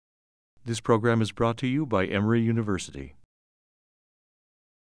This program is brought to you by Emory University.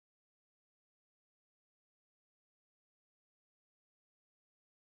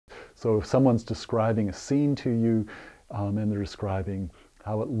 So if someone's describing a scene to you and they're describing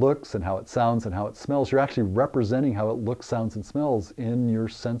how it looks and how it sounds and how it smells, you're actually representing how it looks, sounds, and smells in your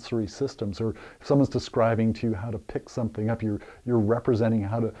sensory systems. Or if someone's describing to you how to pick something up, you're representing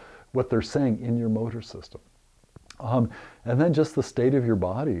what they're saying in your motor system. And then just the state of your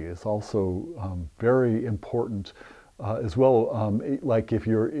body is also very important as well. Like if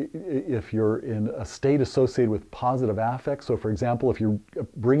you're in a state associated with positive affect. So, for example, if you're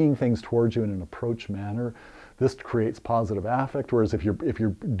bringing things towards you in an approach manner, this creates positive affect. Whereas if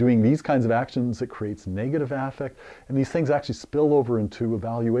you're doing these kinds of actions, it creates negative affect. And these things actually spill over into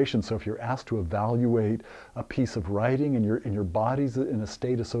evaluation. So if you're asked to evaluate a piece of writing and your body's in a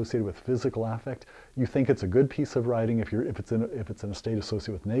state associated with physical affect, you think it's a good piece of writing. If it's in a state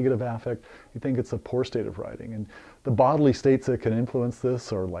associated with negative affect, you think it's a poor state of writing. And the bodily states that can influence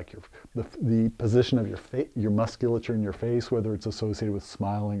this are like the position of your musculature in your face, whether it's associated with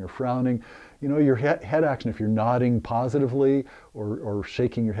smiling or frowning. You know, your head action, if you're nodding positively or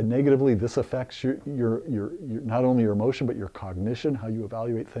shaking your head negatively, this affects your not only your emotion, but your cognition, how you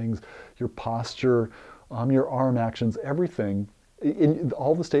evaluate things, your posture, your arm actions, everything. In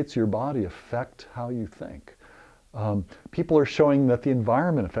all the states of your body affect how you think. People are showing that the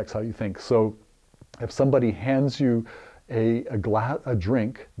environment affects how you think. So if somebody hands you a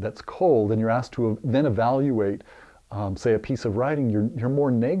drink that's cold and you're asked to then evaluate, say, a piece of writing, you're more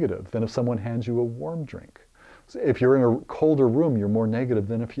negative than if someone hands you a warm drink. So if you're in a colder room, you're more negative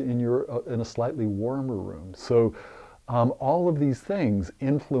than if you're in a slightly warmer room. So all of these things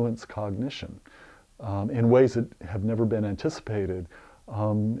influence cognition in ways that have never been anticipated,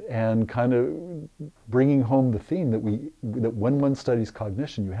 and kind of bringing home the theme that when one studies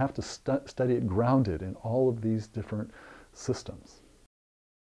cognition, you have to study it grounded in all of these different systems.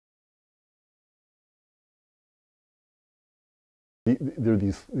 There are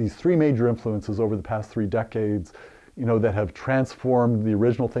these three major influences over the past 3 decades, you know, that have transformed the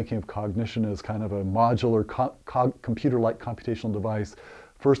original thinking of cognition as kind of a modular computer-like computational device.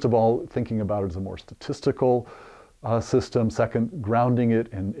 First of all, thinking about it as a more statistical system. Second, grounding it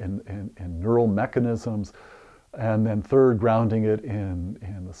in neural mechanisms. And then third, grounding it in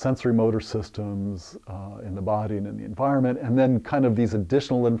the sensory motor systems in the body and in the environment. And then kind of these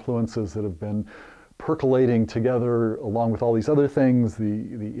additional influences that have been percolating together along with all these other things,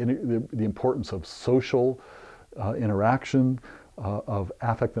 the importance of social interaction, of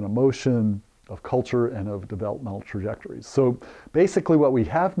affect and emotion, of culture, and of developmental trajectories. So basically what we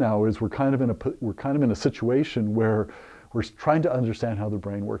have now is we're kind of in a situation where we're trying to understand how the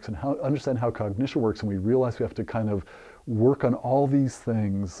brain works and understand how cognition works, and we realize we have to kind of work on all these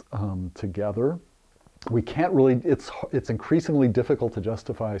things together. We can't really, it's increasingly difficult to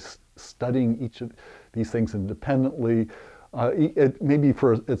justify studying each of these things independently. Maybe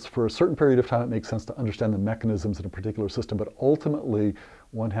for a certain period of time it makes sense to understand the mechanisms in a particular system, but ultimately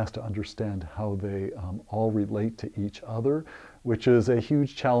one has to understand how they all relate to each other, which is a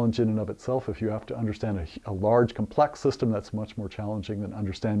huge challenge in and of itself. If you have to understand a large complex system, that's much more challenging than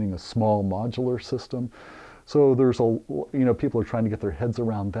understanding a small modular system. So people are trying to get their heads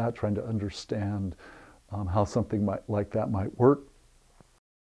around that, trying to understand how something like that might work.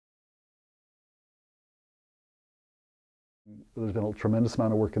 There's been a tremendous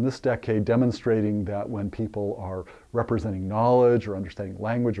amount of work in this decade demonstrating that when people are representing knowledge or understanding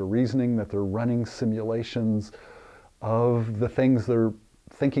language or reasoning, that they're running simulations of the things they're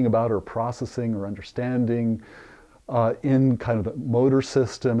thinking about or processing or understanding in kind of the motor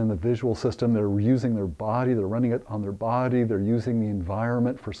system and the visual system. They're using their body, they're running it on their body, they're using the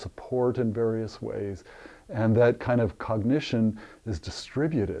environment for support in various ways. And that kind of cognition is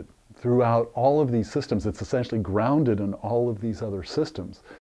distributed throughout all of these systems. It's essentially grounded in all of these other systems.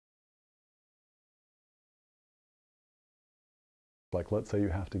 Like, let's say you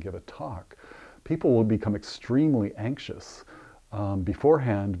have to give a talk. People will become extremely anxious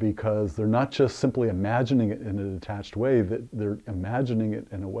beforehand because they're not just simply imagining it in a detached way, that they're imagining it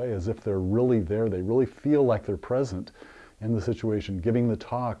in a way as if they're really there. They really feel like they're present in the situation, giving the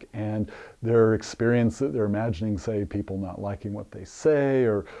talk, and their experience that they're imagining, say, people not liking what they say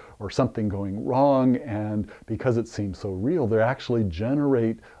or something going wrong, and because it seems so real, they actually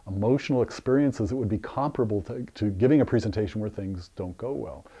generate emotional experiences that would be comparable to giving a presentation where things don't go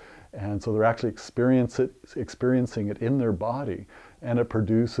well. And so they're actually experiencing it in their body, and it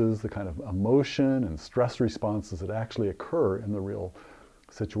produces the kind of emotion and stress responses that actually occur in the real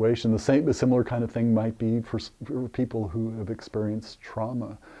situation. A similar kind of thing might be for people who have experienced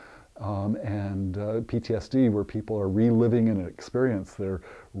trauma. and PTSD, where people are reliving an experience. They're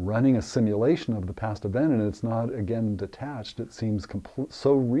running a simulation of the past event, and it's not, again, detached. It seems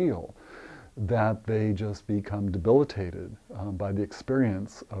so real that they just become debilitated by the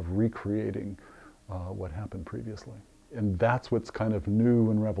experience of recreating what happened previously. And that's what's kind of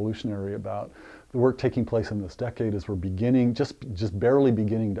new and revolutionary about the work taking place in this decade, is we're beginning, just barely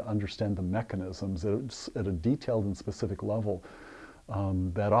beginning to understand the mechanisms at a detailed and specific level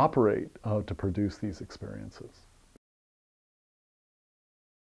that operate to produce these experiences.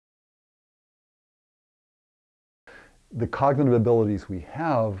 The cognitive abilities we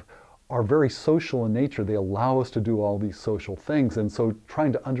have are very social in nature. They allow us to do all these social things. And so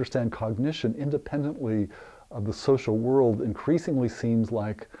trying to understand cognition independently of the social world increasingly seems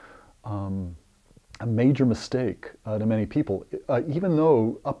like a major mistake to many people, even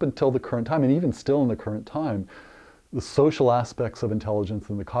though up until the current time, and even still in the current time, the social aspects of intelligence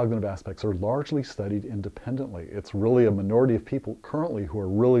and the cognitive aspects are largely studied independently. It's really a minority of people currently who are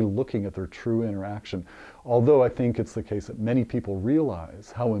really looking at their true interaction. Although I think it's the case that many people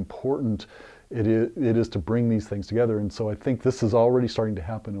realize how important it is to bring these things together. And so I think this is already starting to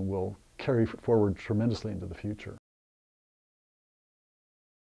happen and will carry forward tremendously into the future.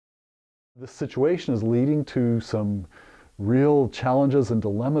 This situation is leading to some real challenges and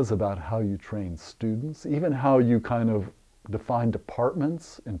dilemmas about how you train students, even how you kind of define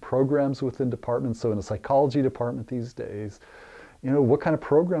departments and programs within departments. So in a psychology department these days, you know, what kind of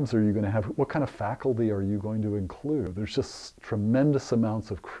programs are you going to have? What kind of faculty are you going to include? There's just tremendous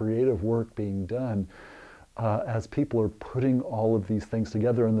amounts of creative work being done as people are putting all of these things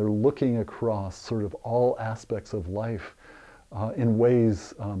together, and they're looking across sort of all aspects of life in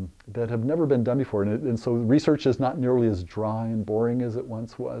ways that have never been done before. And so research is not nearly as dry and boring as it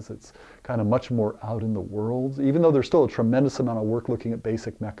once was. It's kind of much more out in the world. Even though there's still a tremendous amount of work looking at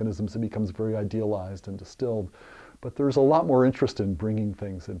basic mechanisms, it becomes very idealized and distilled. But there's a lot more interest in bringing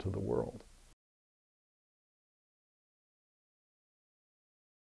things into the world.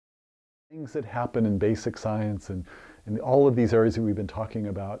 Things that happen in basic science and in all of these areas that we've been talking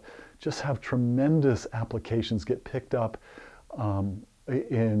about just have tremendous applications, get picked up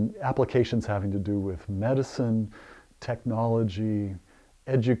in applications having to do with medicine, technology,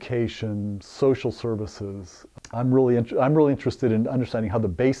 education, social services. I'm really interested in understanding how the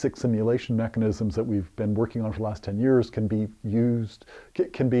basic simulation mechanisms that we've been working on for the last 10 years can be used,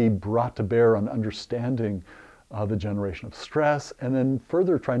 can be brought to bear on understanding the generation of stress, and then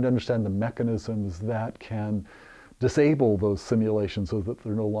further trying to understand the mechanisms that can disable those simulations so that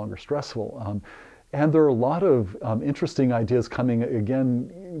they're no longer stressful. And there are a lot of interesting ideas coming,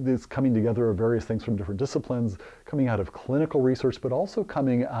 again, this coming together of various things from different disciplines, coming out of clinical research, but also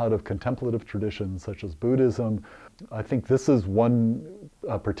coming out of contemplative traditions such as Buddhism. I think this is one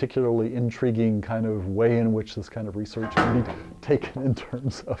particularly intriguing kind of way in which this kind of research can be taken in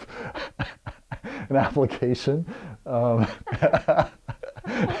terms of an application. That's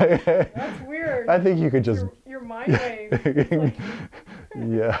weird. I think you could just... Your mind wave.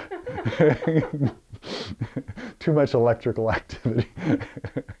 Yeah. Too much electrical activity.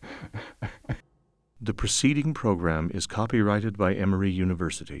 The preceding program is copyrighted by Emory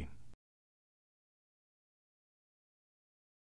University.